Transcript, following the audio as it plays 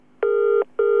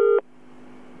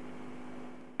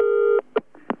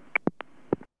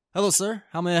Hello, sir.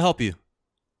 How may I help you?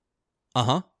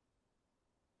 Uh-huh.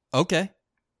 Okay.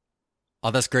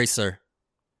 Oh, that's great, sir.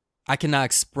 I cannot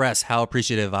express how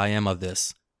appreciative I am of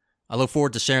this. I look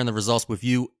forward to sharing the results with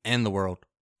you and the world.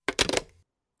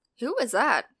 Who was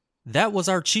that? That was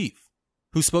our chief,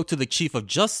 who spoke to the Chief of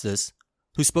Justice,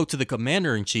 who spoke to the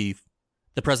Commander-in-Chief,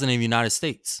 the President of the United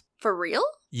States. For real?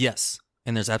 Yes,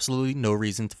 and there's absolutely no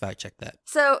reason to fact-check that.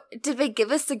 So, did they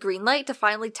give us the green light to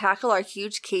finally tackle our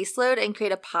huge caseload and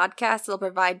create a podcast that'll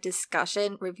provide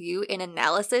discussion, review, and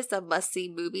analysis of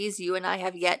must-see movies you and I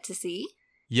have yet to see?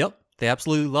 Yep, they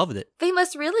absolutely loved it. They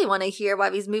must really want to hear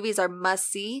why these movies are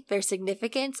must-see, their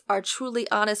significance, our truly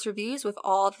honest reviews with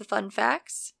all of the fun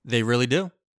facts. They really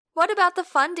do. What about the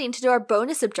funding to do our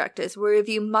bonus objectives, where we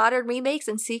review modern remakes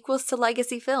and sequels to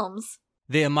legacy films?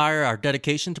 They admire our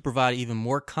dedication to provide even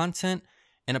more content,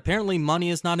 and apparently money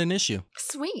is not an issue.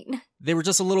 Sweet. They were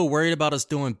just a little worried about us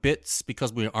doing bits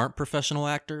because we aren't professional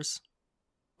actors.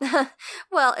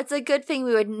 Well, it's a good thing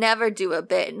we would never do a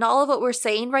bit, and all of what we're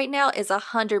saying right now is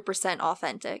 100%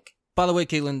 authentic. By the way,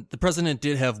 Keightlinn, the president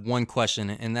did have one question,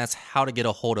 and that's how to get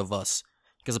a hold of us,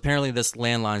 because apparently this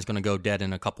landline is going to go dead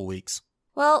in a couple weeks.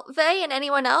 Well, they and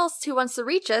anyone else who wants to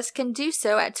reach us can do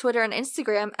so at Twitter and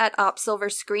Instagram at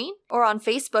OpSilverScreen or on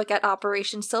Facebook at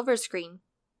Operation Silverscreen.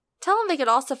 Tell them they could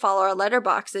also follow our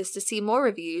letterboxes to see more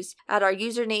reviews, and our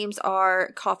usernames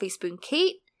are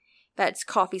CoffeeSpoonKate, that's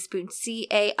CoffeeSpoon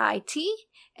C-A-I-T,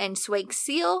 and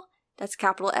SwankSeal, that's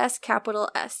capital S, capital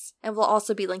S. And we'll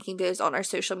also be linking those on our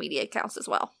social media accounts as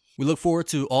well. We look forward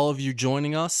to all of you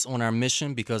joining us on our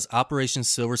mission because Operation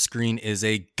Silver Screen is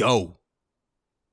a go.